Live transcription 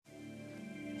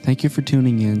Thank you for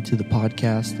tuning in to the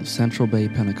podcast of Central Bay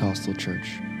Pentecostal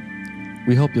Church.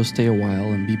 We hope you'll stay a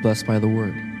while and be blessed by the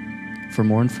Word. For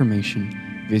more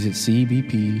information, visit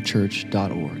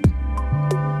cbpchurch.org.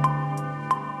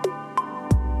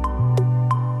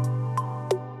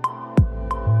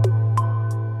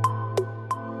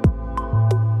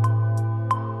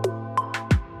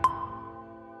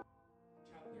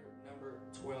 Number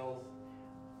 12,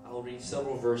 I'll read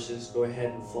several verses. Go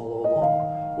ahead and follow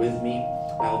along with me.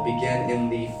 I'll begin in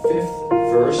the 5th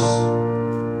verse,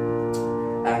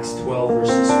 Acts 12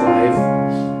 verses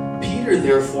 5. Peter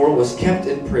therefore was kept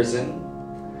in prison,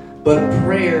 but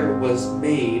prayer was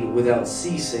made without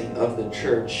ceasing of the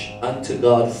church unto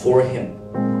God for him.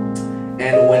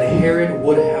 And when Herod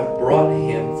would have brought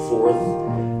him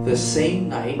forth the same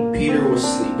night, Peter was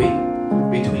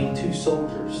sleeping between two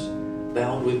soldiers,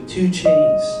 bound with two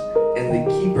chains, and the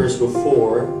keepers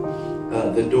before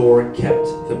the door kept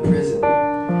the prison.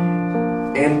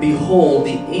 And behold,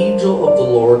 the angel of the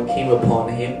Lord came upon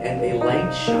him, and a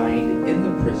light shined in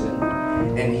the prison.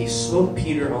 And he smote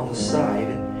Peter on the side,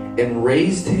 and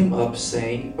raised him up,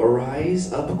 saying,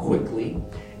 Arise up quickly.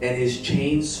 And his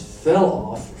chains fell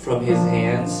off from his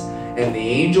hands. And the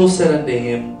angel said unto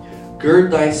him,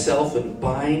 Gird thyself, and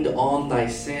bind on thy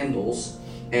sandals.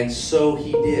 And so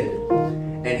he did.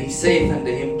 And he saith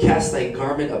unto him, Cast thy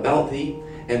garment about thee,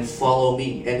 and follow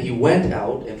me. And he went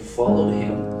out and followed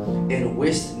him, and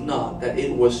wist not that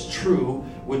it was true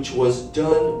which was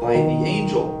done by the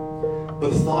angel,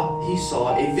 but thought he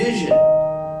saw a vision.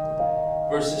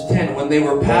 Verses 10, When they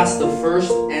were past the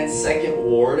first and second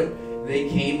ward, they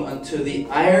came unto the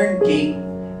iron gate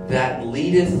that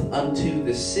leadeth unto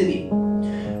the city,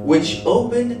 which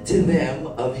opened to them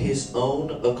of his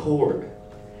own accord.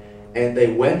 And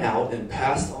they went out and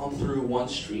passed on through one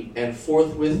street, and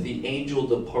forthwith the angel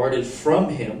departed from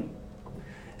him.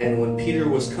 And when Peter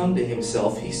was come to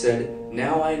himself, he said,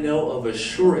 Now I know of a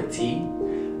surety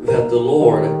that the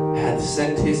Lord hath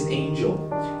sent his angel,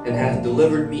 and hath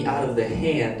delivered me out of the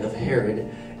hand of Herod,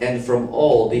 and from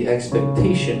all the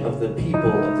expectation of the people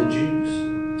of the Jews.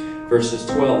 Verses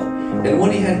 12, And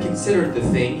when he had considered the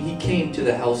thing, he came to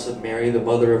the house of Mary, the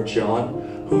mother of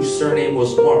John, whose surname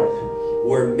was Mark,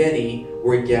 where many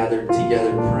were gathered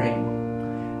together praying.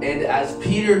 And as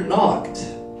Peter knocked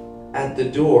at the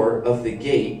door of the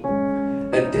gate,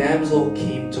 a damsel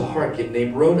came to hearken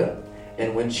named Rhoda.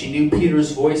 And when she knew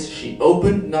Peter's voice, she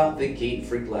opened not the gate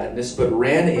for gladness, but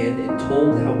ran in and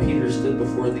told how Peter stood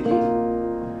before the gate.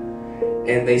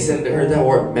 And they said to her, Thou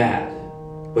art mad.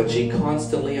 But she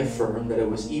constantly affirmed that it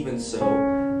was even so.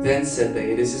 Then said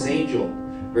they, It is his angel.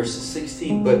 Verses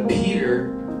 16, But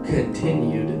Peter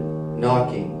continued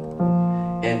knocking.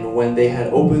 And when they had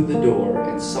opened the door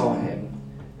and saw him,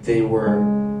 they were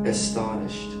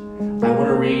astonished. I want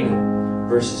to read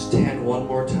verses 10 one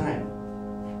more time.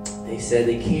 They said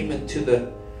they came into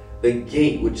the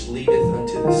gate which leadeth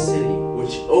unto the city,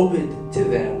 which opened to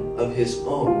them of his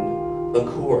own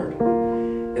accord.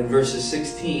 In verses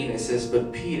 16 it says,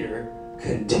 But Peter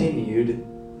continued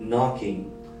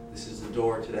knocking. This is the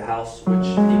door to the house which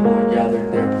people are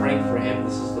gathered there praying for him.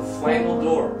 This is the final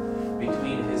door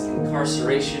between his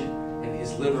incarceration and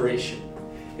his liberation.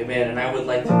 Amen. And I would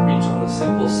like to preach on the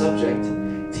simple subject,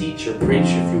 teach or preach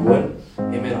if you would.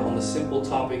 Amen. On the simple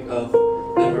topic of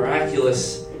the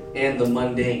miraculous and the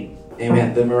mundane.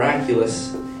 Amen. The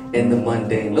miraculous and the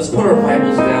mundane. Let's put our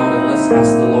Bibles down and let's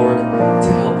ask the Lord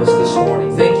to help us this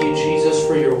morning. Thank you, Jesus,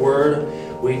 for your word.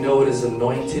 We know it is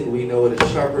anointed. We know it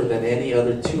is sharper than any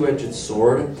other two-edged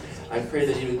sword. I pray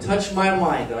that you would touch my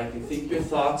mind, that I can think your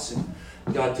thoughts, and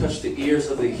God, touch the ears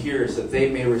of the hearers, that they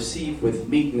may receive with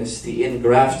meekness the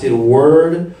engrafted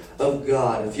word of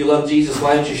God. If you love Jesus,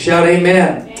 why don't you shout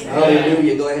amen? Amen.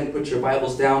 Hallelujah. Go ahead and put your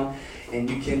Bibles down, and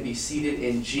you can be seated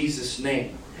in Jesus'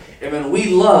 name. Amen. We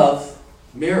love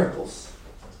miracles.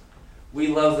 We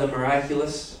love the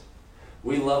miraculous.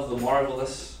 We love the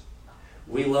marvelous.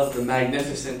 We love the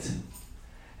magnificent.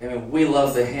 Amen. We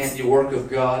love the handiwork of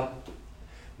God.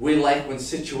 We like when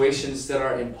situations that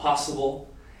are impossible,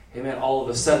 amen, all of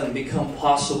a sudden become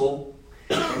possible.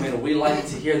 Amen. We like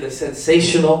to hear the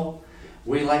sensational.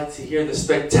 We like to hear the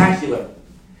spectacular.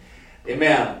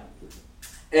 Amen.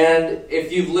 And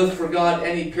if you've lived for God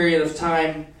any period of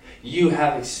time, you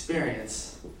have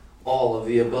experienced all of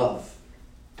the above.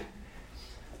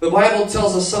 The Bible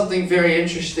tells us something very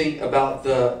interesting about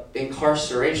the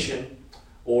incarceration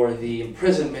or the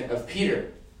imprisonment of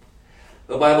Peter.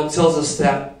 The Bible tells us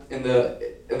that in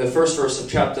the first verse of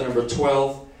chapter number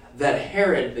 12, that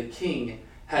Herod the king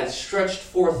had stretched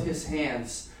forth his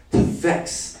hands to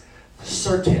vex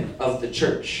certain of the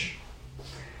church.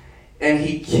 And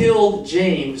he killed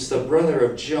James, the brother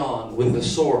of John, with the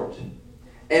sword.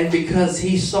 And because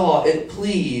he saw it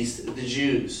pleased the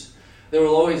Jews. There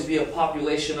will always be a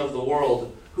population of the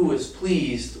world who is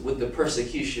pleased with the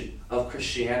persecution of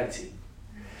Christianity.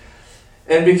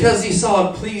 And because he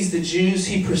saw it pleased the Jews,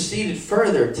 he proceeded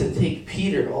further to take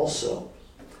Peter also.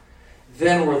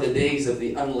 Then were the days of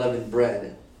the unleavened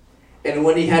bread. And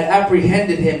when he had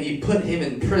apprehended him, he put him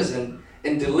in prison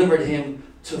and delivered him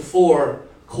to 4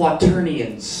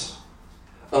 quaternions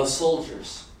of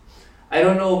soldiers. I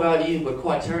don't know about you, but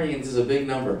quaternions is a big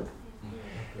number.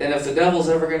 And if the devil's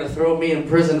ever going to throw me in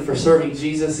prison for serving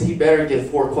Jesus, he better get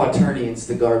 4 quaternions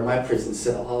to guard my prison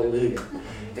cell. Hallelujah.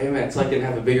 Amen. So I can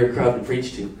have a bigger crowd to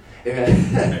preach to.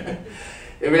 Amen.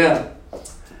 Amen.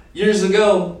 Years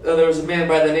ago, there was a man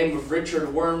by the name of Richard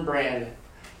Wurmbrand.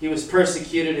 He was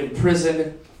persecuted,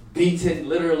 imprisoned, beaten.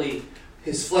 Literally,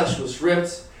 his flesh was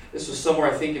ripped. This was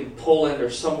somewhere, I think, in Poland or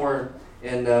somewhere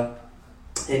in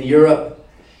Europe.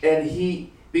 And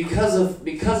he, because of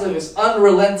his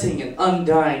unrelenting and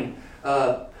undying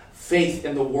faith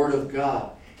in the Word of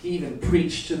God, he even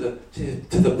preached to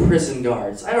the prison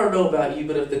guards. I don't know about you,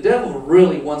 but if the devil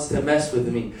really wants to mess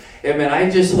with me, amen, I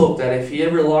just hope that if he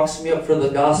ever locks me up for the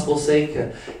gospel's sake,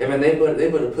 amen, they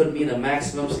would have put me in a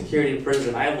maximum security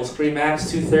prison. I will scream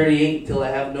Acts 2:38 until I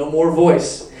have no more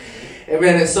voice.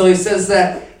 Amen. And so he says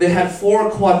that they had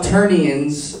 4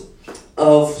 quaternions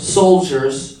of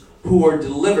soldiers who were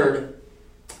delivered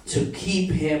to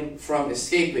keep him from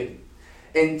escaping,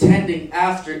 intending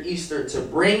after Easter to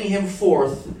bring him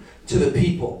forth to the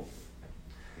people.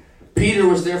 Peter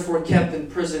was therefore kept in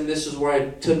prison. This is where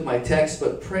I took my text.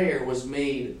 But prayer was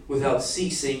made without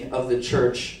ceasing of the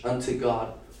church unto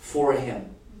God for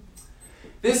him.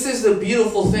 This is the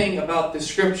beautiful thing about the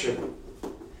scripture.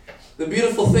 The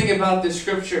beautiful thing about this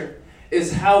scripture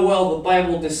is how well the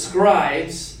Bible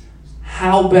describes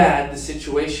how bad the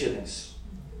situation is.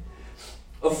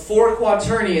 Of 4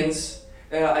 quaternions,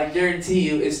 I guarantee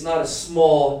you, it's not a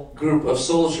small group of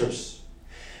soldiers.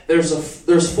 There's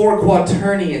 4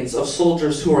 quaternions of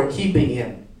soldiers who are keeping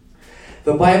him.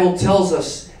 The Bible tells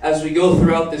us, as we go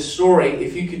throughout this story,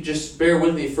 if you could just bear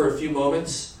with me for a few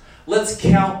moments, let's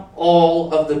count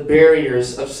all of the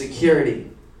barriers of security.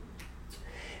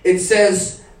 It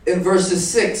says in verses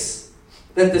 6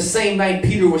 that the same night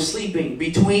Peter was sleeping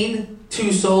between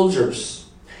 2 soldiers,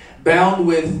 bound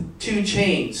with 2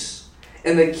 chains,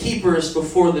 and the keepers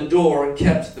before the door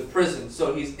kept the prison.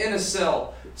 So he's in a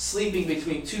cell, sleeping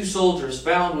between 2 soldiers,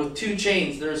 bound with 2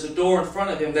 chains. There's a door in front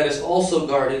of him that is also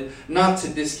guarded, not to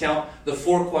discount the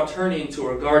 4 quaternions who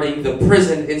are guarding the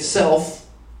prison itself.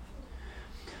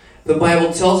 The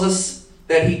Bible tells us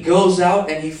that he goes out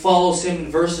and he follows him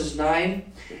in verses 9.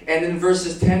 And in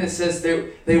verses 10 it says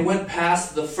they went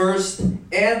past the first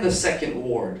and the second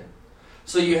ward.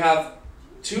 So you have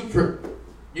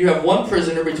 1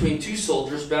 prisoner between 2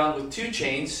 soldiers bound with 2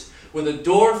 chains, with a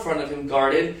door in front of him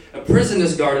guarded. A prison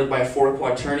is guarded by 4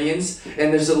 quaternions,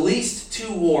 and there's at least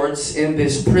 2 wards in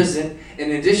this prison.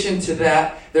 In addition to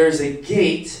that, there's a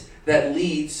gate that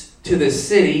leads to the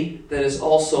city that is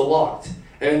also locked.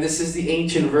 And this is the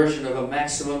ancient version of a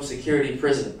maximum security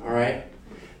prison, all right?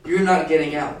 You're not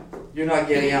getting out. You're not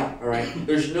getting out, all right?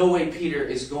 There's no way Peter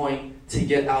is going to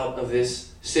get out of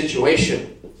this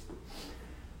situation.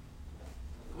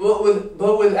 But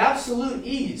with absolute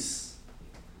ease,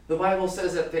 the Bible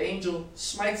says that the angel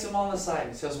smites him on the side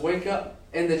and says, "Wake up."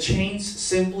 And the chains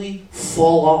simply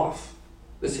fall off.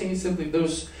 The chains simply,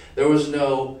 there was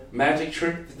no magic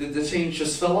trick. The chains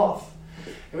just fell off.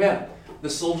 Amen. The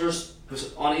soldiers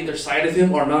on either side of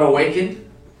him are not awakened.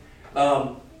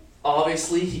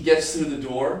 Obviously, he gets through the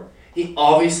door. He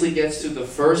obviously gets to the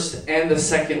first and the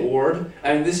second ward.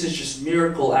 I mean, this is just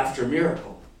miracle after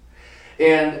miracle.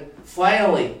 And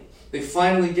they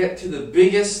finally get to the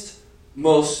biggest,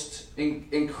 most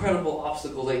incredible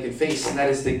obstacle they can face, and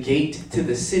that is the gate to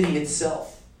the city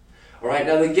itself. All right,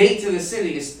 now the gate to the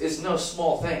city is no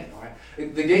small thing. All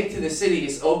right, the gate to the city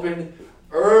is open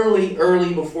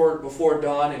early before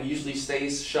dawn, and usually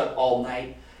stays shut all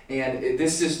night. And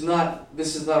this is not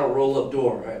a roll-up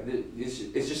door. Right?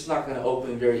 It's just not going to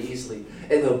open very easily.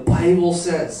 And the Bible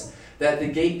says that the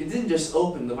gate, it didn't just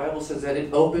open. The Bible says that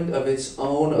it opened of its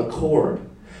own accord.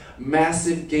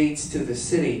 Massive gates to the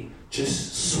city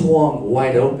just swung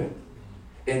wide open.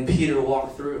 And Peter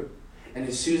walked through. And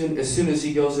as soon as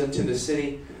he goes into the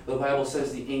city, the Bible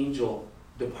says the angel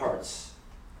departs.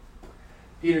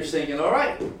 Peter's thinking, all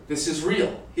right, this is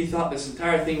real. He thought this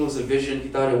entire thing was a vision. He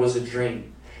thought it was a dream.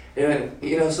 And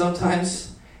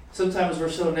sometimes we're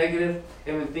so negative,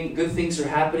 and we think good things are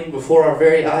happening before our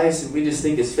very eyes, and we just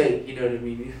think it's fake. You know what I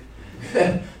mean?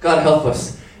 God help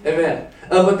us. Amen.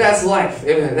 But that's life.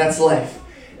 Amen. That's life.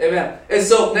 Amen. And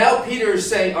so now Peter is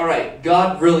saying, all right,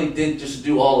 God really did just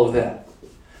do all of that.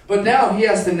 But now he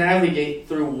has to navigate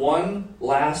through one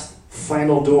last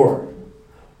final door.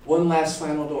 One last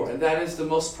final door. And that is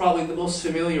probably the most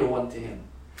familiar one to him.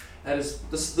 That is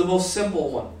the most simple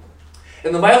one.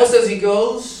 And the Bible says he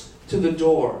goes to the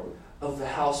door of the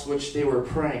house which they were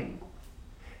praying.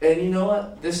 And you know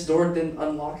what? This door didn't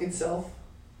unlock itself.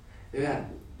 Yeah.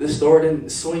 This door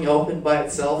didn't swing open by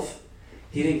itself.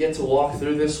 He didn't get to walk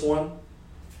through this one.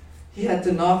 He had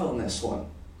to knock on this one.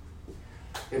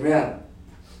 Amen.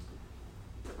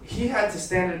 He had to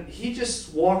stand, he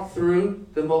just walked through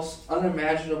the most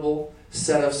unimaginable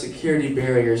set of security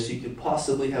barriers you could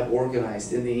possibly have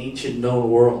organized in the ancient known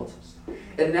world.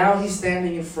 And now he's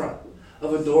standing in front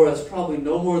of a door that's probably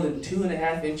no more than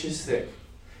 2.5 inches thick.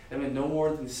 I mean, no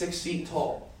more than 6 feet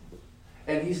tall.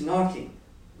 And he's knocking.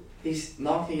 He's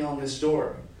knocking on this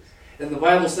door. And the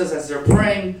Bible says as they're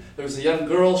praying, there's a young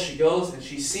girl, she goes and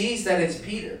she sees that it's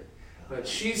Peter. But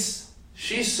she's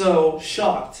so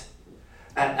shocked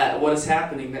at what is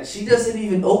happening that she doesn't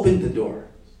even open the door.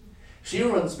 She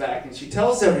runs back and she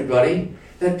tells everybody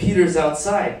that Peter's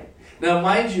outside. Now,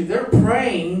 mind you, they're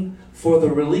praying for the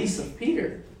release of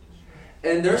Peter.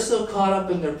 And they're so caught up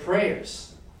in their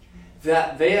prayers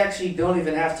that they actually don't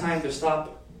even have time to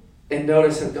stop and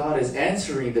notice that God is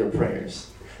answering their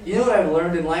prayers. You know what I've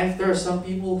learned in life? There are some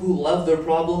people who love their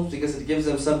problems because it gives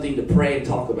them something to pray and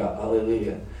talk about.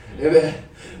 Hallelujah.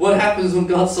 What happens when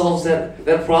God solves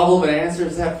that problem and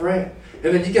answers that prayer?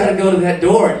 Amen. You got to go to that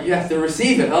door and you have to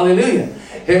receive it. Hallelujah.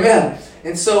 Amen.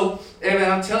 And so,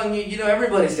 amen, I'm telling you,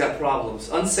 everybody's got problems.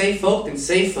 Unsaved folk and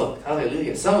saved folk.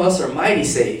 Hallelujah. Some of us are mighty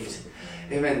saved.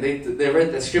 Amen. They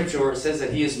read the scripture where it says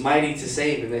that He is mighty to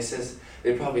save, and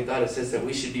they probably thought it says that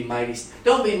we should be mighty.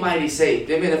 Don't be mighty saved.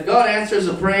 Amen. If God answers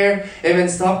a prayer, amen,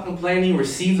 stop complaining,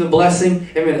 receive the blessing,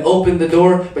 amen, open the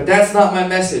door. But that's not my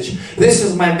message. This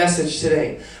is my message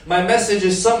today. My message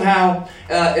is somehow,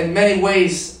 in many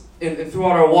ways,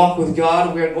 throughout our walk with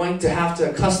God, we are going to have to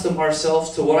accustom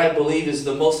ourselves to what I believe is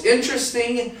the most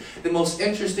interesting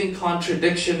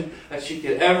contradiction that you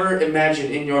could ever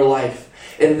imagine in your life.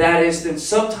 And that is that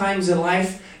sometimes in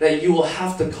life that you will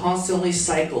have to constantly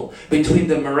cycle between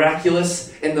the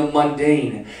miraculous and the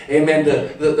mundane. Amen.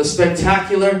 The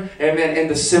spectacular, amen, and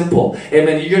the simple.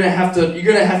 Amen. You're gonna have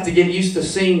to get used to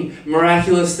seeing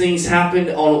miraculous things happen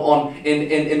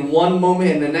in one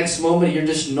moment, and the next moment you're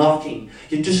just knocking.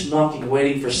 You're just knocking,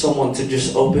 waiting for someone to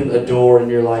just open a door in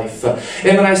your life.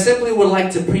 Amen. I simply would like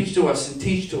to preach to us and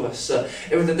teach to us that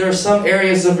there are some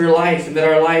areas of your life and that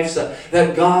our lives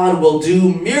that God will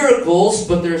do miracles,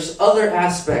 but there's other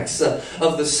aspects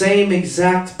of the same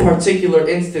exact particular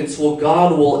instance where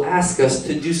God will ask us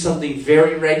to do something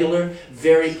very regular,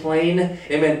 very plain.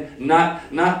 Amen. Not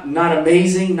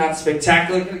amazing, not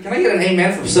spectacular. Can I get an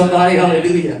amen from somebody?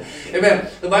 Hallelujah. Amen.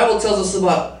 The Bible tells us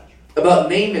about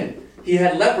Naaman. He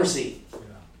had leprosy.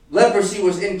 Leprosy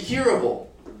was incurable.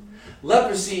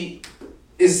 Leprosy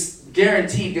is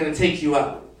guaranteed going to take you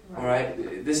out. All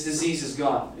right? This disease is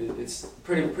gone. It's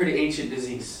pretty ancient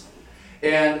disease.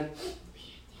 And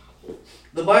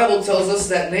the Bible tells us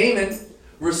that Naaman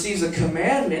receives a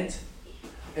commandment,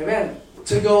 amen,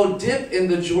 to go dip in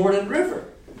the Jordan River.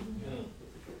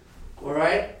 All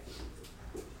right?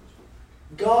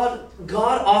 God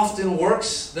often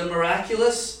works the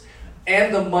miraculous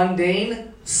and the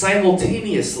mundane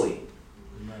simultaneously.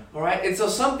 All right? And so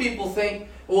some people think,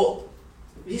 well,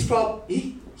 he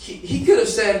could have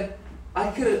said, I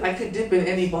could dip in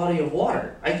any body of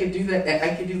water. I could do that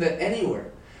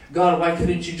anywhere. God, why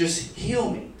couldn't you just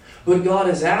heal me? But God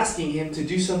is asking him to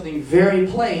do something very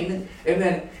plain, and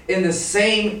then in the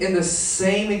same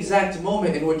exact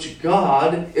moment in which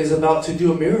God is about to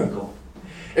do a miracle.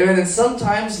 And then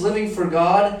sometimes living for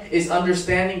God is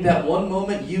understanding that one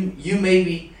moment you may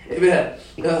be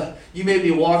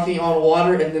walking on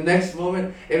water, and the next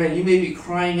moment, amen, you may be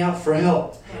crying out for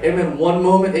help. Amen. One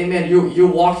moment, amen, you're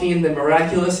walking in the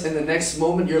miraculous, and the next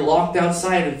moment you're locked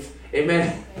outside of,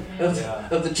 amen,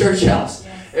 of the church house.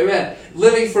 Amen.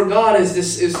 Living for God is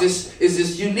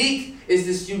this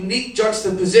unique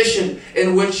juxtaposition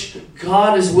in which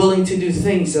God is willing to do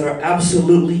things that are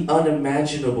absolutely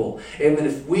unimaginable. Amen.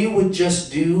 If we would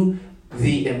just do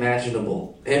the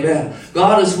imaginable. Amen.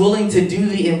 God is willing to do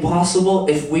the impossible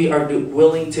if we are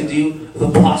willing to do the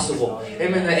possible.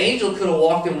 Amen. The angel could have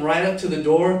walked him right up to the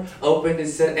door, opened and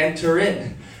said, enter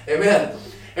in. Amen.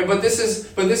 But this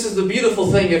is the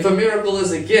beautiful thing. If a miracle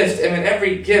is a gift, I mean,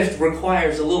 every gift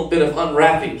requires a little bit of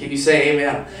unwrapping. Can you say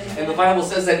amen? And the Bible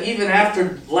says that even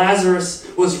after Lazarus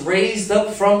was raised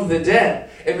up from the dead,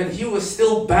 I mean, he was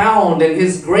still bound in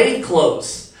his grave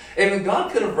clothes. I mean,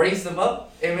 God could have raised him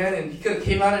up, amen, and he could have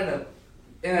came out in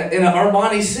an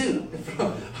Armani suit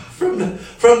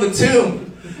from the tomb.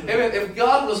 Amen. If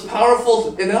God was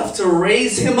powerful enough to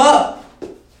raise him up,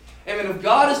 amen. If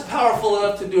God is powerful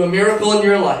enough to do a miracle in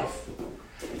your life,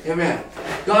 amen.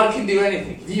 God can do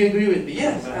anything. Do you agree with me?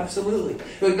 Yes, absolutely.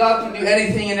 But God can do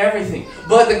anything and everything.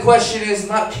 But the question is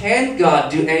not can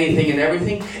God do anything and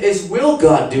everything, is will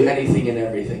God do anything and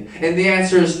everything? And the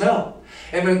answer is no.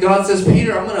 And when God says,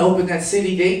 Peter, I'm going to open that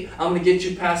city gate. I'm going to get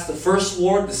you past the first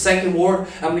ward, the second ward.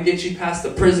 I'm going to get you past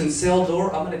the prison cell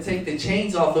door. I'm going to take the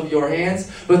chains off of your hands.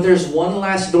 But there's one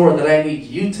last door that I need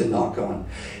you to knock on.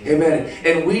 Amen.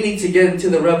 And we need to get into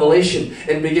the revelation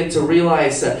and begin to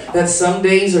realize that some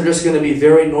days are just going to be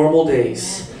very normal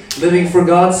days. Living for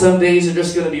God, some days are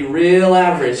just going to be real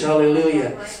average.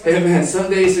 Hallelujah. Amen. Some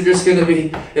days are just going to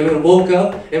be, amen, woke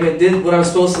up, amen, did what I was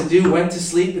supposed to do, went to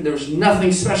sleep, and there was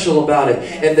nothing special about it.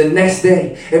 And the next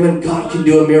day, amen, God can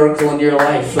do a miracle in your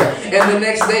life. And the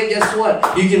next day, guess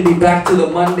what? You can be back to the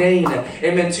mundane.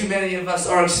 Amen. Too many of us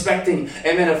are expecting,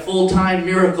 amen, a full-time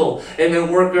miracle,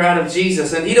 amen, worker out of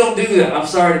Jesus. And He don't do that. I'm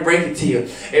sorry to break it to you.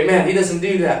 Amen. He doesn't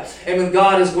do that. Amen.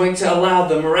 God is going to allow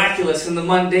the miraculous and the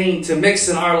mundane to mix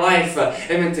in our life,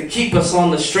 amen, to keep us on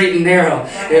the straight and narrow.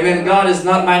 Amen. God is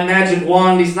not my magic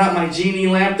wand. He's not my genie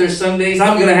lamp. There's some days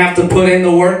I'm going to have to put in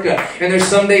the work, and there's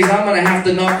some days I'm going to have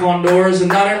to knock on doors, and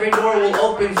not every door will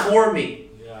open for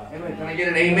me. Amen. Can I get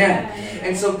an amen?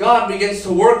 And so God begins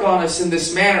to work on us in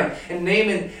this manner. And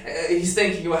Naaman, he's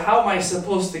thinking, well, how am I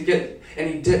supposed to get... And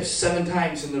he dips 7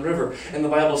 times in the river. And the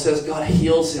Bible says God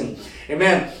heals him.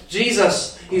 Amen.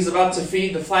 Jesus, he's about to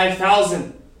feed the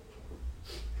 5,000.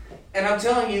 And I'm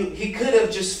telling you, he could have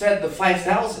just fed the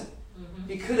 5,000.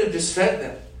 He could have just fed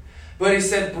them. But he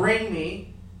said, bring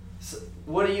me,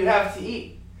 what do you have to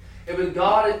eat? And with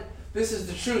God, this is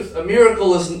the truth. A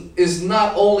miracle is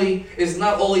not only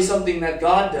something that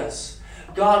God does.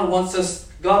 God wants us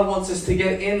to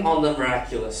get in on the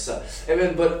miraculous.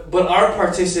 Amen. But our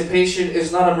participation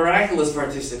is not a miraculous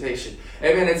participation.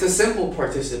 Amen. It's a simple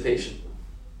participation.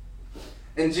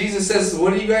 And Jesus says,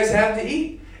 what do you guys have to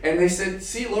eat? And they said,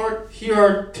 see, Lord, here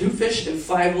are 2 fish and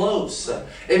 5 loaves.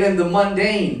 Amen. The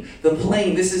mundane, the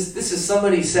plain. This is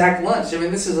somebody's sack lunch. I mean,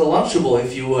 this is a Lunchable,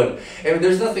 if you would. Amen.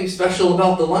 There's nothing special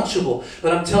about the Lunchable.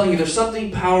 But I'm telling you, there's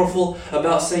something powerful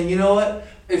about saying, you know what?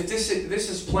 If this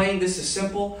is plain, this is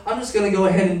simple, I'm just going to go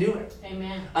ahead and do it.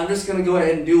 Amen. I'm just going to go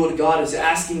ahead and do what God is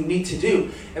asking me to do.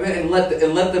 Amen. And let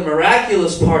the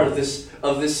miraculous part of this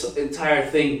entire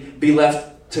thing be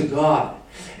left to God.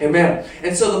 Amen.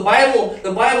 And so the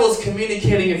Bible is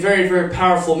communicating a very, very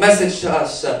powerful message to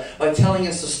us by telling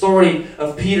us the story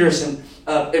of Peter's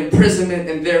imprisonment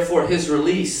and therefore his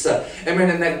release. Amen.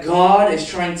 And that God is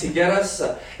trying to get us,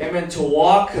 amen, to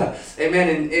walk,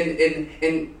 amen,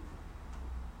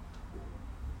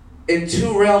 in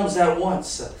 2 realms at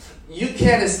once. You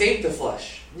can't escape the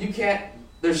flesh. You can't.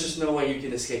 There's just no way you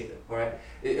can escape it. All right.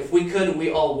 If we could,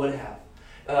 we all would have.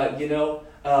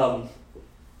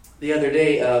 The other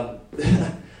day, I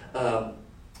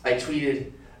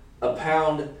tweeted,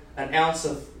 an ounce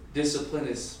of discipline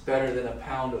is better than a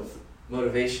pound of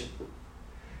motivation.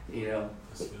 You know,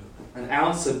 an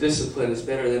ounce of discipline is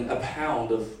better than a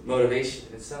pound of motivation.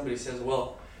 And somebody says,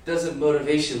 well, doesn't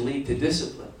motivation lead to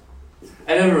discipline?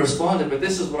 I never responded, but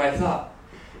this is what I thought.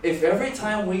 If every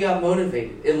time we got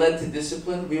motivated, it led to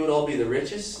discipline, we would all be the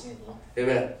richest.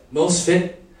 Amen. Most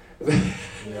fit.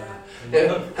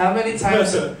 How many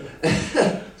times?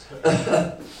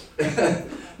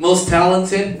 Most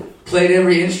talented, played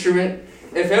every instrument.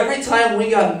 If every time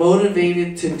we got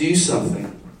motivated to do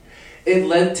something, it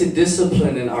led to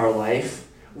discipline in our life,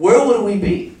 where would we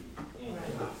be?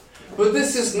 But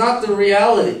this is not the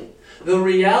reality. The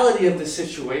reality of the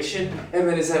situation,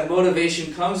 amen, is that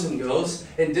motivation comes and goes,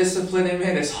 and discipline,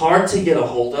 amen, is hard to get a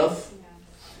hold of.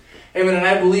 Amen, and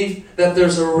I believe that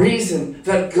there's a reason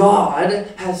that God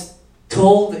has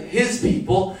told His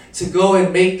people to go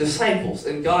and make disciples,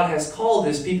 and God has called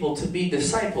His people to be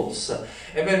disciples.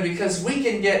 Amen, because we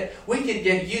can get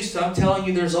used to, I'm telling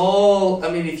you,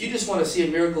 if you just want to see a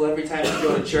miracle every time you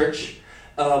go to church,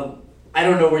 I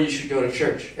don't know where you should go to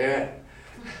church. Amen.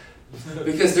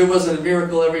 Because there wasn't a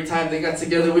miracle every time they got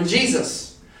together with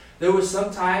Jesus. There was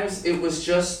sometimes it was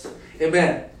just,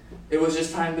 amen, it was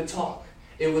just time to talk.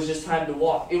 It was just time to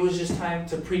walk. It was just time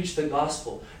to preach the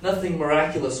gospel. Nothing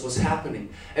miraculous was happening.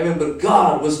 Amen. But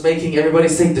God was making, everybody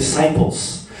say,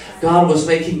 disciples. God was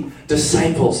making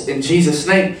disciples in Jesus'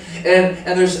 name. And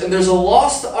there's a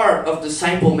lost art of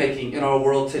disciple making in our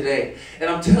world today. And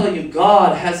I'm telling you,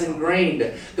 God has ingrained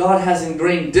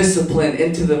discipline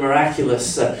into the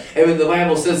miraculous. Amen. The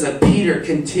Bible says that Peter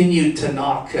continued to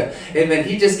knock. Amen.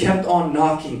 He just kept on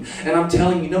knocking. And I'm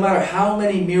telling you, no matter how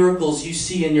many miracles you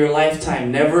see in your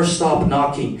lifetime, never stop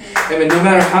knocking. Amen. No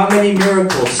matter how many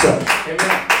miracles.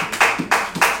 Amen.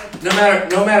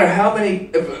 No matter how many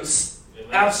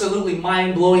absolutely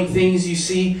mind-blowing things you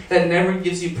see, that never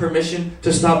gives you permission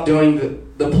to stop doing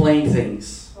the plain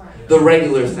things, the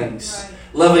regular things,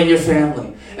 loving your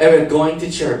family, going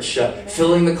to church,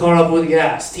 filling the car up with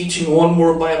gas, teaching one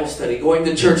more Bible study, going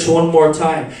to church one more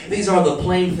time. These are the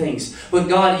plain things. But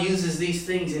God uses these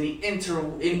things and He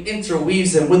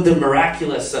interweaves them with the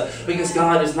miraculous, because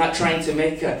God is not trying to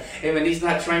make He's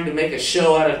not trying to make a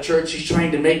show out of church. He's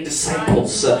trying to make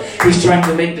disciples. He's trying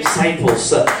to make disciples.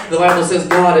 The Bible says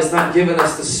God has not given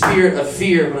us the spirit of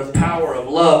fear, but of power, of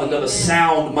love, and of a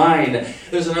sound mind.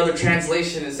 There's another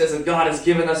translation that says that God has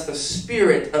given us the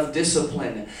spirit of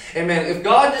discipline. Amen. If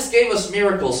God just gave us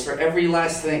miracles for every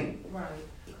last thing,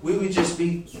 we would just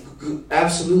be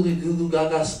absolutely goo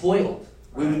gaga spoiled.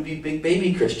 We would be big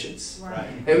baby Christians.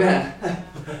 Amen.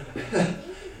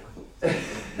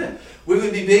 we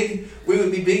would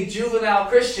be big juvenile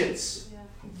Christians.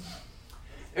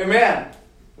 Amen.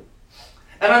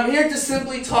 And I'm here to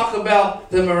simply talk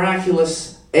about the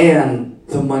miraculous and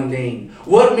the mundane.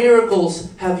 What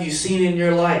miracles have you seen in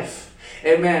your life?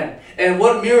 Amen. And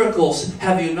what miracles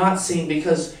have you not seen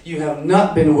because you have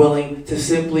not been willing to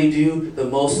simply do the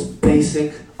most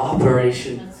basic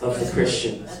operation of the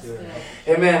Christian?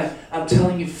 Amen. I'm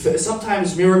telling you,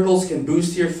 sometimes miracles can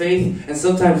boost your faith, and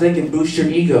sometimes they can boost your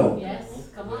ego. Yes,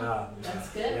 come on. That's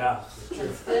good. Yeah.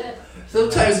 That's good.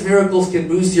 Sometimes miracles can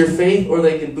boost your faith, or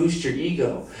they can boost your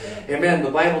ego. Amen.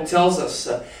 The Bible tells us,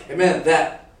 amen,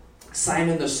 that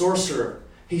Simon the sorcerer,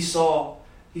 he saw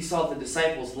the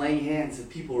disciples laying hands and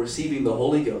people receiving the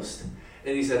Holy Ghost.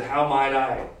 And he said, how might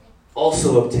I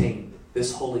also obtain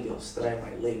this Holy Ghost, that I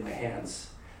might lay my hands,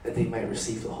 that they might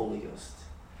receive the Holy Ghost?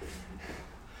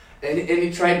 And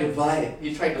he tried to buy it.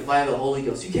 He tried to buy the Holy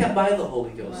Ghost. You can't buy the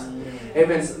Holy Ghost.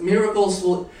 Amen. So miracles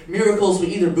will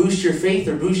either boost your faith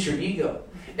or boost your ego.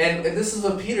 And this is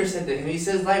what Peter said to him. He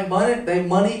says, thy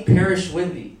money perish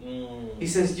with thee. He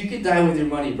says, you can die with your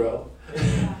money, bro.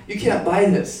 You can't buy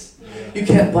this. You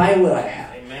can't buy what I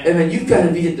have. Amen. You've got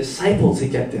to be a disciple to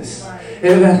get this.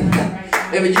 Amen.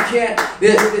 Amen. You can't.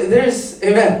 There's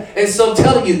amen. And so I'm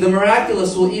telling you, the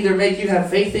miraculous will either make you have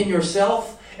faith in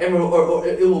yourself, or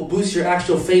it will boost your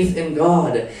actual faith in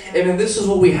God. Amen. This is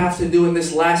what we have to do in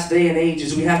this last day and age,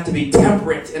 is we have to be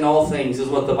temperate in all things, is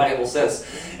what the Bible says.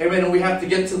 Amen. And we have to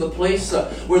get to the place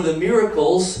where the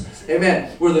miracles,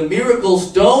 amen, where the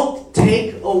miracles don't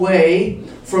take away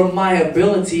from my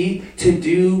ability to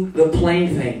do the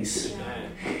plain things.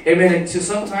 Amen. And so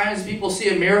sometimes people see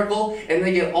a miracle and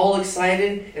they get all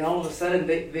excited, and all of a sudden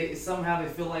they somehow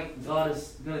feel like God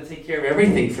is going to take care of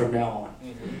everything from now on.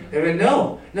 Amen.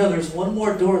 No, there's one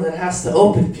more door that has to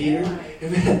open, Peter.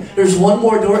 Amen. There's one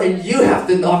more door, and you have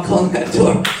to knock on that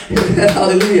door. Amen.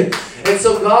 Hallelujah. And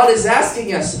so God is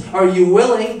asking us, are you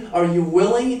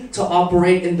willing to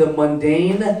operate in the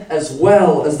mundane as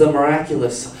well as the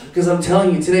miraculous? Because I'm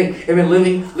telling you today, amen,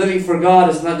 living for God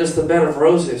is not just a bed of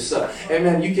roses.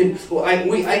 Amen.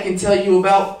 I can tell you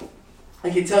about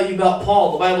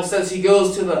Paul. The Bible says he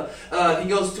goes to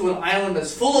an island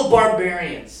that's full of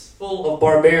barbarians.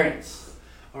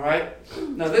 All right?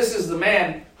 Now this is the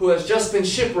man who has just been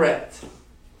shipwrecked.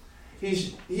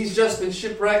 He's just been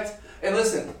shipwrecked. And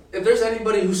listen, if there's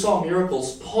anybody who saw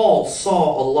miracles, Paul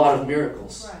saw a lot of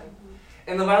miracles. Right.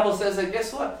 And the Bible says that,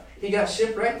 guess what? He got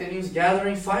shipwrecked and he was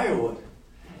gathering firewood.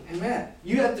 Amen.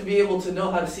 You have to be able to know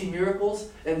how to see miracles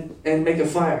and make a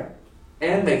fire.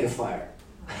 And make a fire.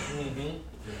 Mm-hmm.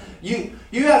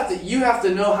 You have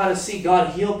to know how to see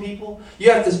God heal people.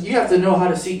 You have to know how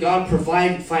to see God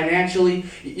provide financially.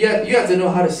 You have to know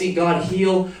how to see God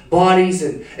heal bodies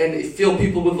and fill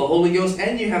people with the Holy Ghost.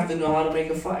 And you have to know how to make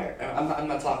a fire. I'm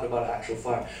not talking about actual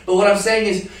fire. But what I'm saying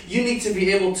is you need to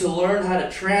be able to learn how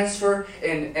to transfer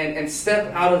and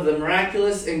step out of the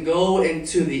miraculous and go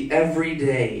into the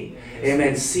everyday.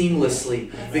 Amen.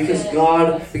 Seamlessly. Because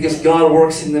God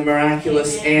works in the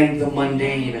miraculous and the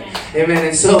mundane. Amen.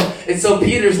 And so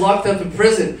Peter's locked up in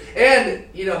prison. And,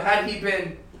 had he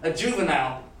been a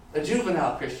juvenile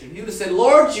Christian, he would have said,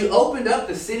 Lord, you opened up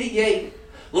the city gate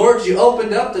Lord, you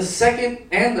opened up the second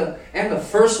and the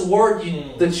first word.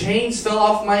 The chains fell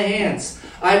off my hands.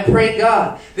 I pray,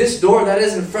 God, this door that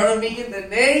is in front of me, in the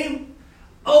name,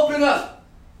 open up.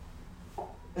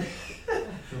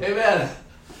 Amen.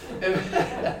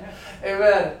 Amen.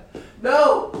 Amen.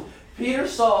 No. Peter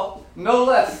saw no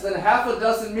less than half a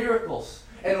dozen miracles.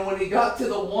 And when he got to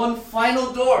the one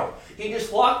final door, he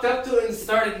just walked up to it and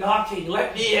started knocking.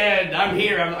 Let me in. I'm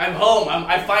here. I'm home.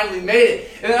 I finally made it.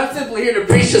 And I'm simply here to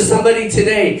preach to somebody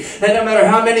today that no matter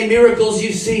how many miracles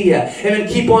you see, and then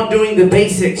keep on doing the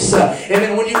basics. And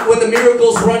then when the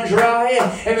miracles run dry,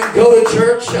 and then go to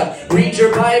church, read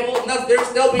your Bible.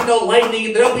 There'll be no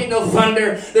lightning. There'll be no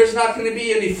thunder. There's not going to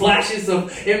be any flashes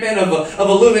of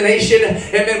illumination.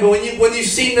 Amen. But when you've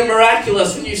seen the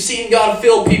miraculous, when you've seen God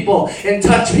fill people and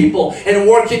touch people and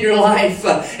work in your life,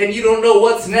 and you don't know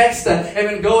what's next, and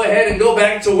then go ahead and go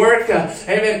back to work, and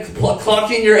then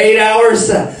clock in your 8 hours,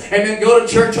 and then go to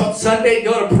church on Sunday,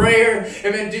 go to prayer,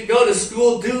 and then go to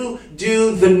school, do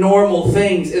the normal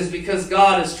things, is because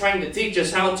God is trying to teach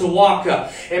us how to walk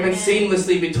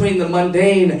seamlessly between the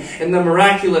mundane and the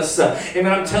miraculous. And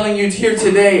I'm telling you here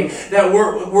today that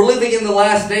we're living in the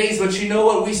last days, but you know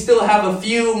what? We still have a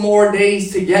few more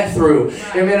days to get through.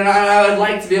 Amen. And I would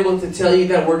like to be able to tell you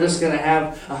that we're just going to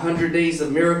have 100 days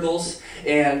of miracles,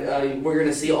 and we're going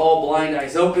to see all blind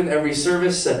eyes open every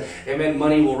service. Amen.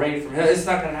 Money will rain from heaven. It's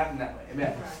not going to happen that way.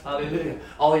 Amen. Hallelujah.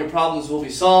 All your problems will be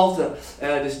solved.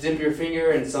 Just dip your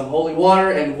finger in some holy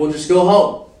water and we'll just go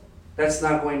home. That's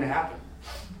not going to happen.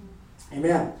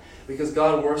 Amen. Because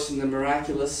God works in the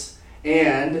miraculous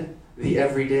and the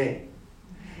everyday.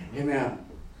 Amen.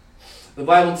 The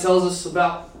Bible tells us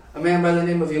about a man by the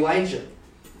name of Elijah.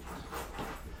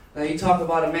 Now you talk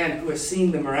about a man who has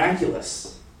seen the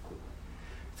miraculous.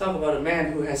 Talk about a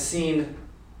man who has seen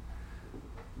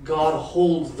God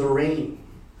hold the rain.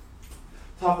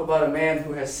 Talk about a man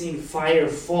who has seen fire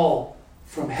fall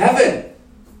from heaven.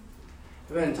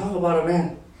 Amen. Talk about a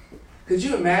man. Could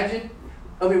you imagine?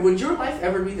 Would your life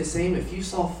ever be the same if you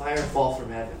saw fire fall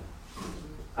from heaven?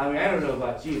 I don't know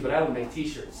about you, but I would make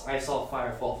t-shirts. I saw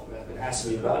fire fall from heaven. Ask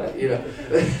me about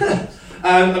it,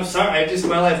 I'm sorry,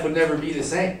 my life would never be the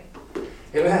same.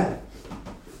 Amen.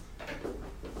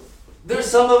 There's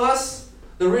some of us,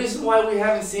 the reason why we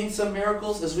haven't seen some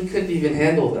miracles is we couldn't even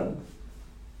handle them.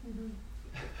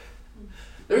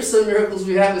 There's some miracles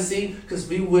we haven't seen because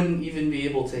we wouldn't even be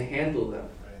able to handle them.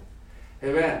 Right.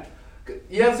 Amen.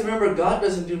 You have to remember, God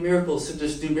doesn't do miracles to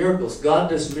just do miracles. God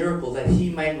does miracles that He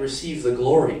might receive the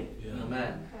glory. Yeah.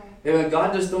 Amen. Okay. Amen.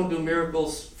 God just don't do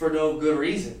miracles for no good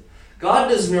reason. God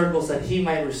does miracles that He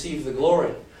might receive the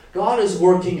glory. God is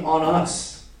working on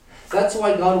us. That's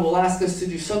why God will ask us to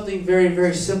do something very,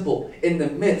 very simple in the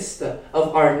midst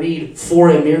of our need for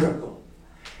a miracle.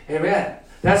 Amen.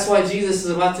 That's why Jesus is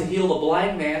about to heal a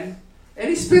blind man, and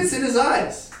He spits in his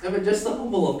eyes. Just to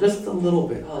humble him, just a little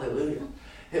bit. Hallelujah.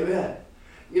 Amen.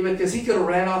 Because he could have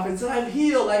ran off and said, I'm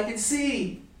healed, I can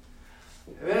see.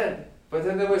 Amen. But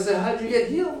then they would say, how'd you get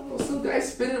healed? Well, some guy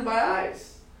spit in my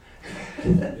eyes.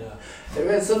 Yeah.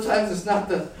 Amen. Sometimes it's not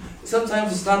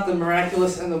the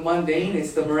miraculous and the mundane,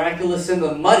 it's the miraculous and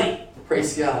the muddy.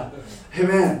 Praise God.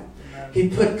 Amen. He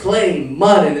put clay,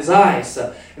 mud in his eyes.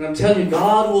 And I'm telling you,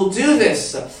 God will do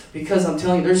this. Because I'm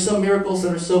telling you, there's some miracles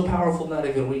that are so powerful, not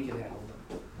even we can handle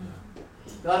them.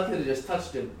 God could have just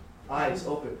touched him, eyes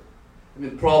open.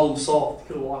 Problem solved.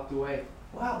 Could have walked away.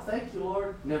 Wow, thank you,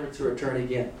 Lord. Never to return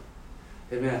again.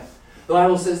 Amen. The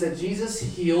Bible says that Jesus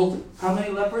healed how many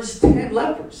lepers? 10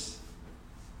 lepers.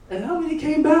 And how many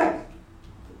came back?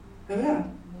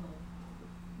 Amen.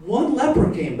 1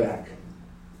 leper came back.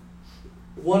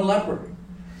 1 leper.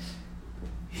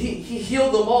 He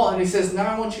healed them all, and he says, now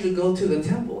I want you to go to the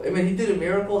temple. Amen. He did a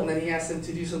miracle, and then he asked them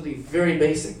to do something very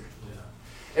basic.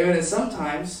 Yeah. Amen. And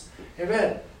sometimes,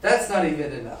 amen, that's not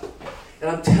even enough. And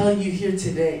I'm telling you here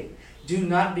today, do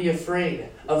not be afraid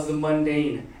of the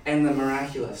mundane and the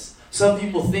miraculous. Some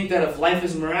people think that if life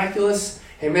is miraculous,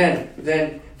 amen,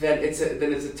 then it's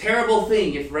a terrible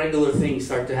thing if regular things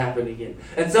start to happen again.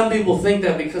 And some people think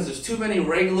that because there's too many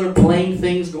regular plain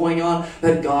things going on,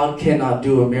 that God cannot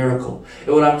do a miracle.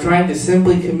 And what I'm trying to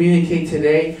simply communicate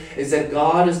today is that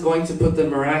God is going to put the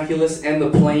miraculous and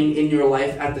the plain in your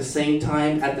life at the same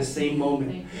time, at the same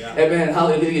moment. Yeah. Amen.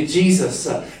 Hallelujah. Jesus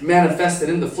manifested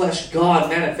in the flesh. God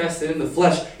manifested in the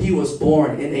flesh. He was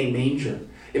born in a manger.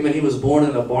 Amen. He was born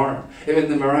in a barn. Amen.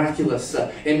 The miraculous.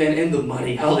 Amen. In the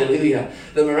muddy. Hallelujah.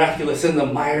 The miraculous in the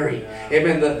miry.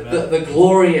 Amen. The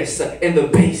glorious in the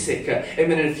basic.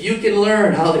 Amen. And if you can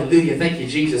learn, hallelujah. Thank you,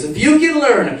 Jesus. If you can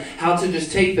learn how to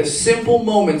just take the simple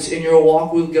moments in your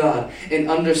walk with God and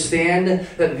understand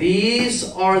that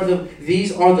these are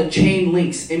the chain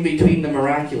links in between the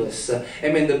miraculous.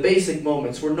 Amen. The basic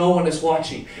moments where no one is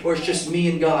watching, or it's just me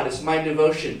and God. It's my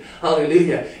devotion.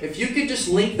 Hallelujah. If you could just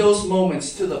link those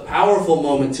moments to the powerful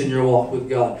moments in your walk with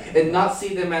God and not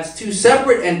see them as two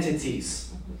separate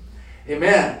entities.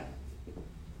 Amen.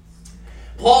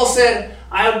 Paul said,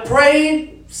 I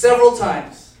prayed several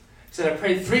times. He said, I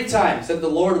prayed 3 times that the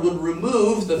Lord would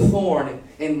remove the thorn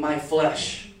in my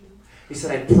flesh. He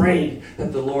said, I prayed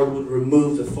that the Lord would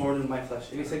remove the thorn in my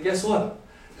flesh. And he said, guess what?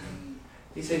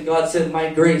 He said, God said,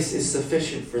 my grace is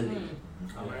sufficient for thee.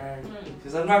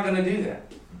 Because I'm not going to do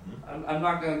that. I'm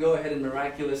not going to go ahead and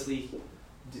miraculously,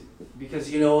 because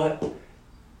you know what?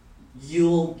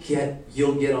 You'll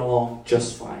get along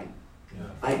just fine. Yeah.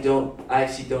 I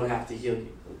actually don't have to heal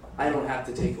you. I don't have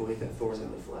to take away that thorn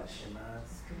in the flesh.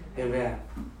 Amen.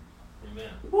 Amen.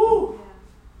 Woo!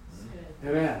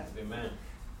 Amen. Amen.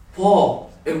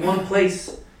 Paul, in one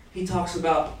place, he talks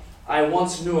about, I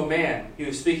once knew a man. He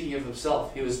was speaking of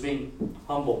himself. He was being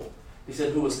humble. He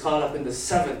said, who was caught up in the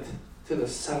seventh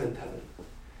heaven.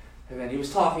 Amen. He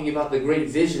was talking about the great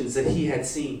visions that he had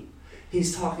seen.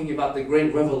 He's talking about the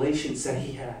great revelations that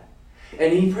he had.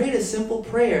 And he prayed a simple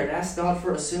prayer and asked God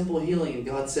for a simple healing. And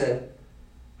God said,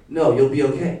 no, you'll be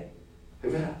okay.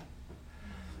 Amen.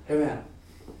 Amen.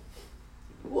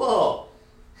 Whoa.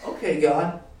 Okay,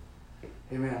 God.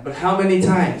 Amen. But how many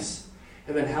times?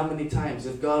 Amen. How many times,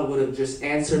 if God would have just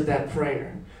answered that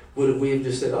prayer, would we have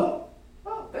just said, oh,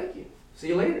 thank you. See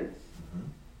you later.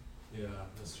 Yeah,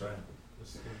 that's right.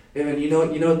 Amen. You know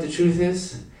what the truth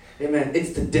is? Amen.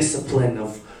 It's the discipline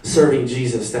of serving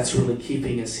Jesus that's really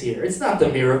keeping us here. It's not the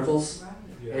miracles.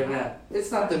 Yeah. Amen.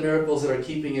 It's not the miracles that are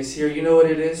keeping us here. You know what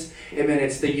it is? Amen.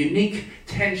 It's the unique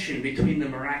tension between the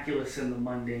miraculous and the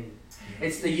mundane.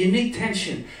 It's the unique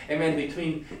tension, amen,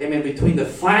 between the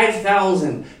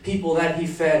 5,000 people that he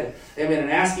fed, amen,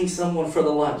 and asking someone for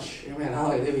the lunch. Amen.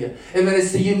 Hallelujah. Amen.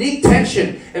 It's the unique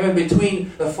tension, amen,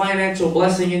 between the financial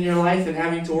blessing in your life and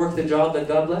having to work the job that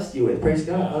God blessed you with. Praise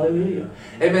God. Hallelujah.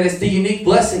 Amen. It's the unique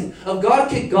blessing of God.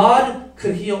 God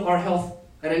could heal our health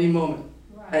at any moment,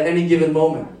 at any given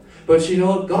moment. But you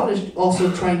know, God is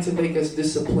also trying to make us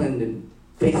disciplined and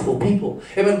faithful people.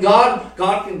 Amen. God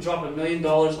can drop $1 million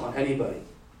on anybody.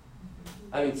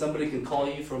 I mean, somebody can call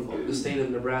you from the state of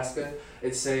Nebraska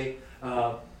and say, we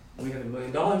have $1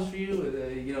 million for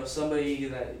you. You know, somebody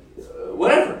that,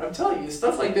 whatever. I'm telling you,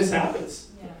 stuff like this happens.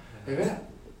 Yeah. Amen.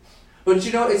 But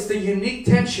you know, it's the unique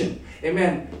tension,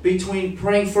 amen, between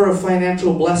praying for a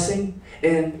financial blessing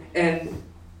and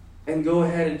go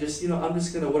ahead and just, you know, I'm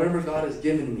just going to, whatever God has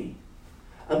given me,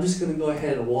 I'm just going to go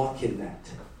ahead and walk in that.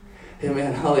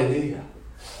 Amen. Hallelujah.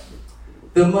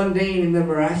 The mundane and the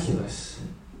miraculous.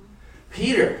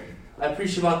 Peter, I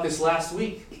preached about this last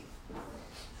week.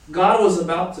 God was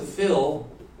about to fill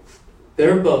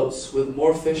their boats with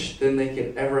more fish than they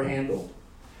could ever handle.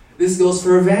 This goes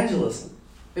for evangelism.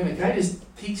 Amen. Can I just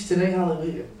teach today?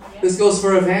 Hallelujah. Yeah. This goes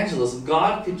for evangelism.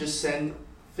 God could just send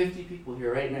 50 people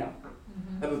here right now.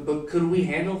 Mm-hmm. But could we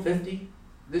handle 50?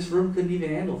 This room couldn't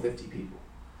even handle 50 people.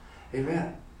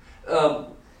 Amen.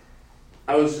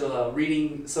 I was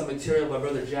reading some material by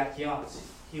Brother Jack Yance.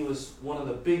 He was one of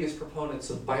the biggest proponents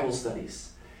of Bible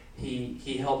studies.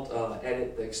 He helped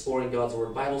edit the Exploring God's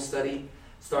Word Bible study,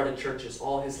 started churches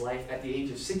all his life. At the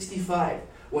age of 65,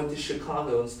 went to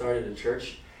Chicago and started a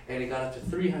church, and he got up to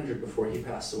 300 before he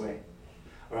passed away.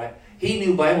 All right? He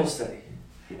knew Bible study.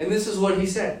 And this is what he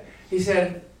said. He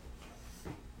said,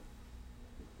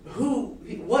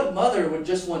 what mother would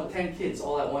just want 10 kids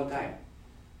all at one time?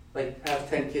 Like, have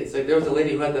 10 kids. Like, there was a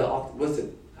lady who had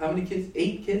how many kids?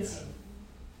 8 kids?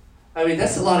 I mean,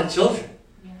 that's a lot of children.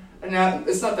 Yeah. And now,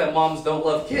 it's not that moms don't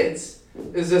love kids.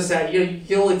 It's just that you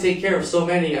only take care of so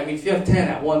many. I mean, if you have 10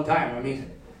 at one time, I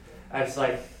mean, it's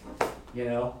like, you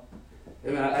know. I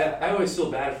mean, I always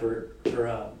feel bad for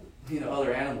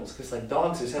other animals. Because, like,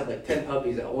 dogs just have, like, 10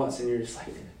 puppies at once. And you're just like,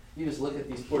 you just look at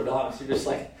these poor dogs. You're just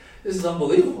like, this is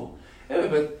unbelievable. Anyway,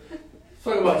 but let's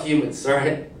talk about humans, all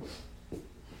right?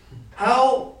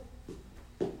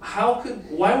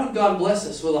 Why would God bless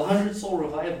us with 100-soul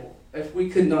revival if we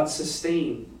could not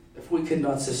sustain that?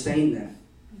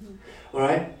 Mm-hmm. All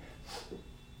right?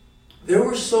 There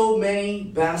were so many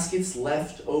baskets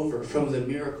left over from the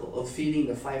miracle of feeding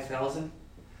the 5,000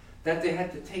 that they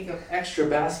had to take up extra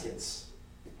baskets.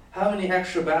 How many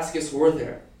extra baskets were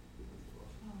there?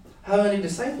 How many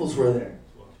disciples were there?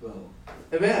 12.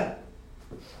 Amen.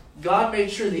 God made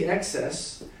sure the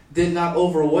excess did not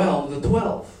overwhelm the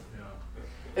 12.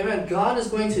 Yeah. Amen. God is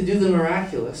going to do the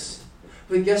miraculous.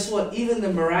 But guess what? Even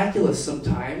the miraculous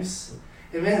sometimes,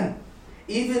 amen,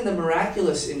 even the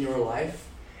miraculous in your life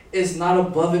is not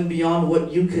above and beyond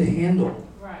what you could handle.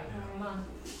 Right.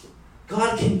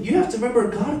 You have to remember,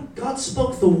 God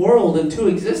spoke the world into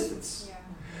existence. Yeah.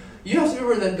 You have to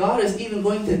remember that God is even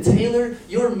going to tailor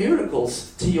your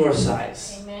miracles to your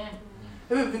size. Amen.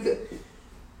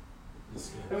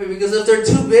 Because if they're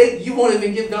too big, you won't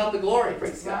even give God the glory.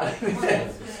 Praise God. Right.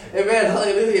 Amen.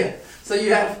 Hallelujah. So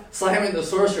you have Simon the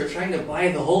sorcerer trying to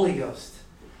buy the Holy Ghost.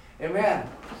 Amen.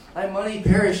 Thy money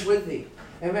perish with thee.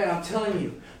 Amen. I'm telling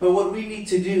you. But what we need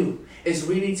to do is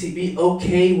we need to be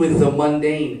okay with the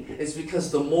mundane. It's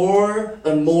because the more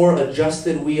and more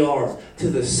adjusted we are to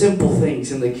the simple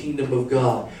things in the kingdom of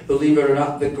God, believe it or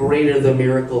not, the greater the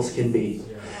miracles can be.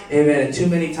 Amen. And too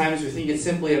many times we think it's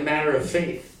simply a matter of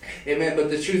faith. Amen. But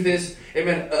the truth is,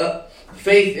 amen,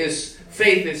 faith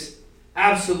is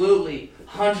absolutely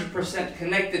 100%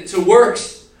 connected to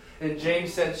works. And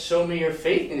James said, show me your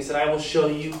faith. And he said, I will show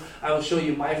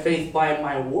you my faith by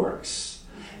my works.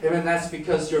 Amen. That's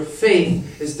because your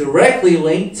faith is directly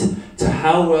linked to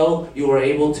how well you are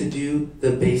able to do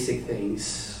the basic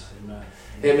things. Amen.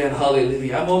 Amen.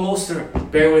 Hallelujah. I'm almost there.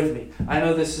 Bear with me. I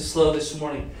know this is slow this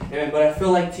morning. Amen. But I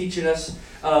feel like teaching us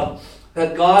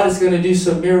that God is going to do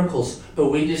some miracles. But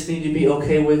we just need to be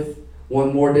okay with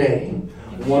one more day.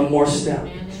 One more step.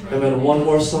 Amen. One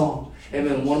more song.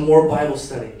 Amen. One more Bible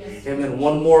study. Amen.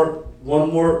 One more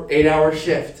 8-hour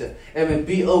shift. Amen.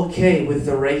 Be okay with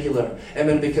the regular.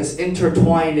 Amen. Because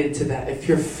intertwined into that, if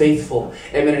you're faithful,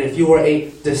 amen, and if you are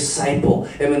a disciple,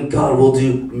 amen, God will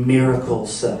do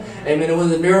miracles. Amen. And when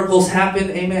the miracles happen,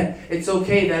 amen, it's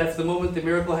okay that if the moment the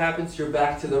miracle happens, you're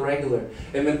back to the regular.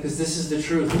 Amen. Because this is the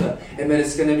truth. Amen.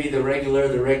 It's going to be the regular,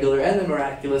 and the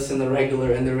miraculous, and the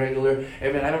regular, and the regular.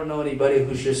 Amen. I don't know anybody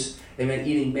who's just, amen,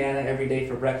 eating manna every day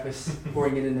for breakfast,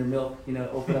 pouring it in their milk,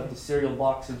 open up the cereal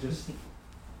box and just,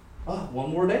 one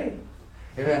more day.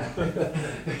 Amen.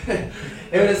 Amen.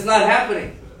 It's not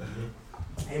happening.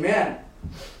 Amen.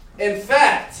 In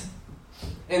fact,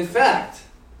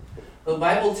 the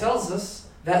Bible tells us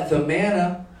that the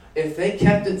manna, if they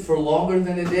kept it for longer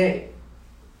than a day,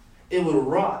 it would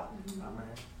rot.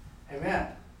 Amen.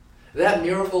 That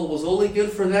miracle was only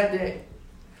good for that day.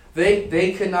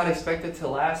 They could not expect it to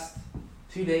last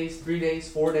 2 days, 3 days,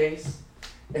 4 days.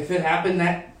 If it happened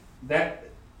that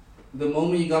the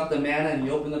moment you got the manna and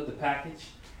you opened up the package,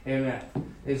 amen,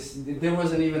 there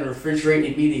wasn't even a refrigerator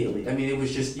immediately. I mean, it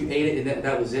was just, you ate it and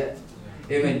that was it.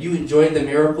 Amen. You enjoyed the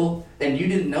miracle and you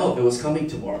didn't know if it was coming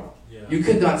tomorrow. Yeah. You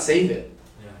could not save it.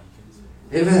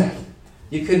 Yeah, amen.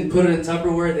 You couldn't put it in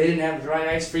Tupperware. They didn't have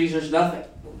dry ice freezers, nothing.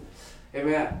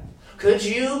 Amen. Could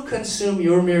you consume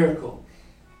your miracle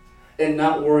and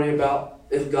not worry about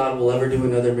if God will ever do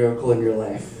another miracle in your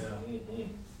life?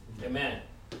 Yeah. Amen.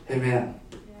 Amen.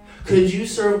 Could you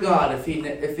serve God if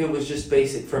it was just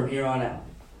basic from here on out?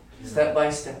 Step by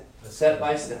step.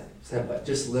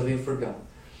 Just living for God.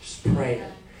 Just praying.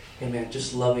 Amen.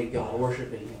 Just loving God.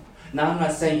 Worshiping Him. Now, I'm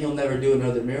not saying He'll never do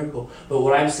another miracle. But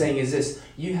what I'm saying is this.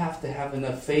 You have to have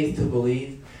enough faith to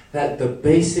believe that the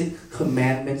basic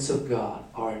commandments of God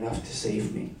are enough to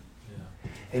save me.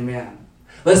 Yeah. Amen.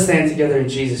 Let's stand together in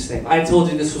Jesus' name. I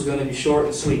told you this was going to be short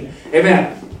and sweet.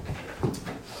 Amen.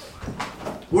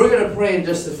 We're going to pray in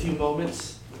just a few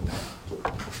moments.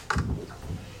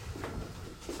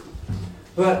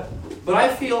 But I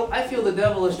feel the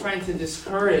devil is trying to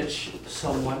discourage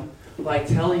someone by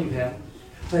telling them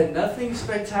that nothing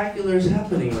spectacular is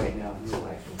happening right now in your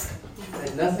life.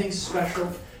 That nothing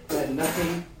special, that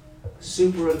nothing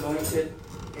super anointed.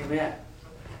 Amen.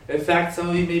 In fact, some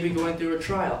of you may be going through a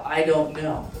trial. I don't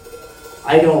know.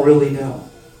 I don't really know.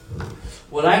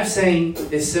 What I'm saying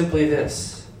is simply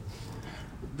this.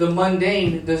 The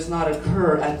mundane does not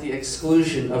occur at the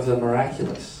exclusion of the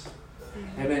miraculous.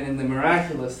 Amen. And the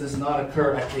miraculous does not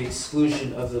occur at the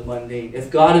exclusion of the mundane.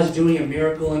 If God is doing a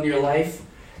miracle in your life,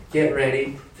 get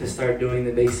ready to start doing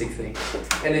the basic things.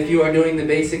 And if you are doing the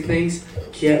basic things,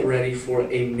 get ready for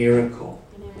a miracle.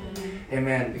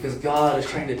 Amen. Because God is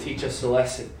trying to teach us a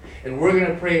lesson. And we're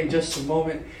going to pray in just a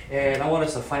moment. And I want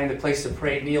us to find a place to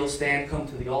pray. Kneel, stand, come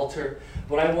to the altar.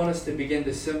 But I want us to begin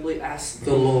to simply ask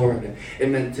the Lord,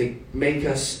 amen, to make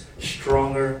us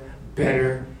stronger,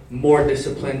 better, more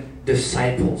disciplined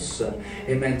disciples.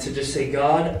 Amen. To just say,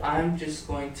 God, I'm just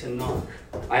going to knock.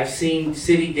 I've seen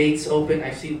city gates open.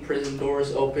 I've seen prison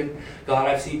doors open. God,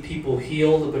 I've seen people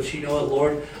healed. But you know what,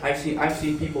 Lord? I've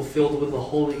seen people filled with the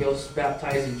Holy Ghost,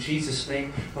 baptized in Jesus'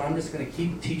 name. But I'm just going to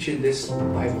keep teaching this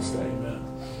Bible study. Amen.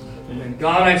 Amen.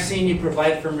 God, I've seen you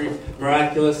provide for me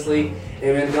miraculously.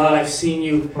 Amen. God, I've seen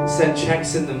you send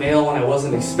checks in the mail when I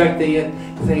wasn't expecting it.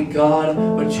 Thank God.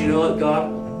 But you know what,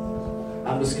 God?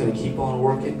 I'm just going to keep on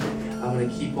working. I'm going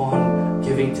to keep on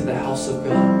giving to the house of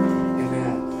God.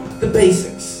 Amen. The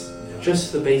basics.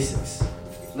 Just the basics.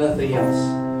 Nothing else.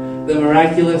 The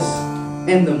miraculous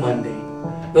and the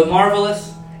mundane. The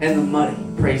marvelous and the muddy.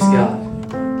 Praise God.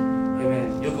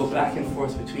 Amen. You'll go back and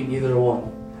forth between either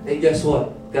one. And guess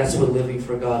what? That's what living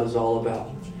for God is all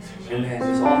about. Amen.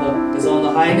 It's on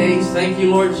the high days. Thank you,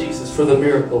 Lord Jesus, for the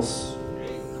miracles.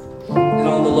 And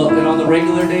on the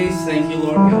regular days, thank you,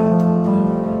 Lord God.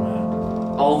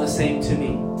 All the same to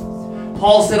me.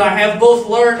 Paul said, I have both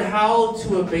learned how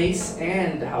to abase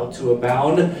and how to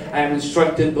abound. I am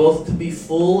instructed both to be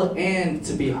full and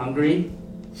to be hungry.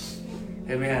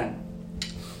 Amen.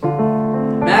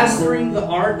 Mastering the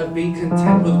art of being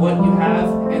content with what you have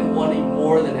and wanting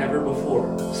more than ever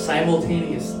before.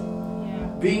 Simultaneously.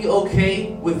 Being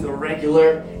okay with the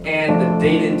regular and the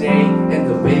day-to-day and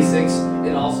the basics.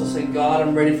 And also saying, God,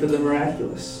 I'm ready for the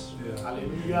miraculous.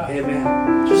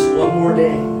 Amen. Just one more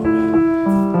day.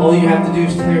 All you have to do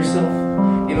is tell yourself.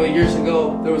 You know, years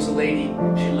ago, there was a lady.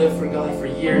 She lived for God for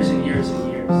years and years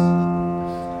and years.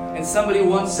 And somebody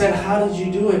once said, how did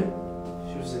you do it?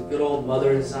 She was a good old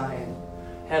mother in Zion.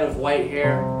 Head of white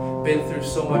hair. Been through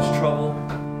so much trouble.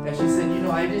 And she said, you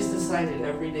know, I just decided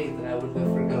every day that I would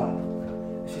live for God.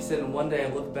 And she said, and one day I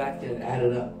looked back and it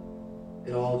added up.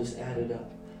 It all just added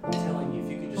up. I'm telling you,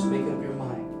 if you could just make up your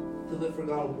mind to live for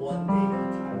God one day at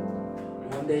a time.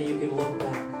 One day you can look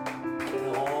back